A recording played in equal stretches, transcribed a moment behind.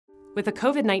With the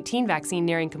COVID-19 vaccine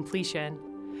nearing completion,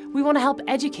 we want to help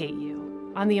educate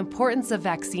you on the importance of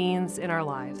vaccines in our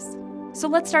lives. So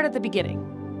let's start at the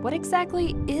beginning. What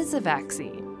exactly is a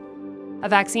vaccine? A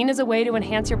vaccine is a way to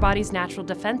enhance your body's natural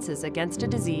defenses against a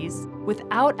disease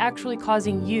without actually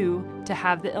causing you to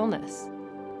have the illness.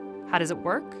 How does it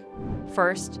work?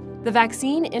 First, the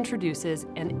vaccine introduces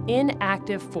an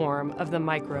inactive form of the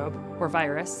microbe or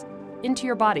virus into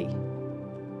your body.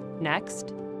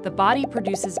 Next, the body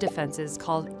produces defenses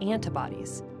called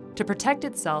antibodies to protect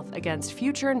itself against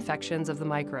future infections of the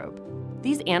microbe.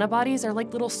 These antibodies are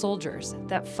like little soldiers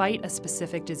that fight a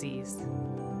specific disease.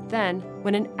 Then,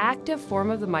 when an active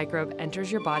form of the microbe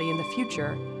enters your body in the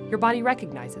future, your body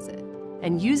recognizes it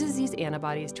and uses these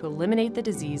antibodies to eliminate the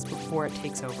disease before it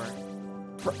takes over.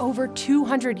 For over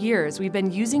 200 years, we've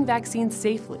been using vaccines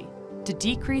safely to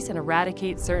decrease and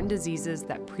eradicate certain diseases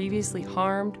that previously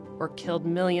harmed or killed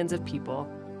millions of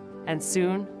people. And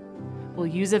soon, we'll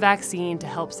use a vaccine to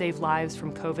help save lives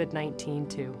from COVID-19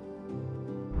 too.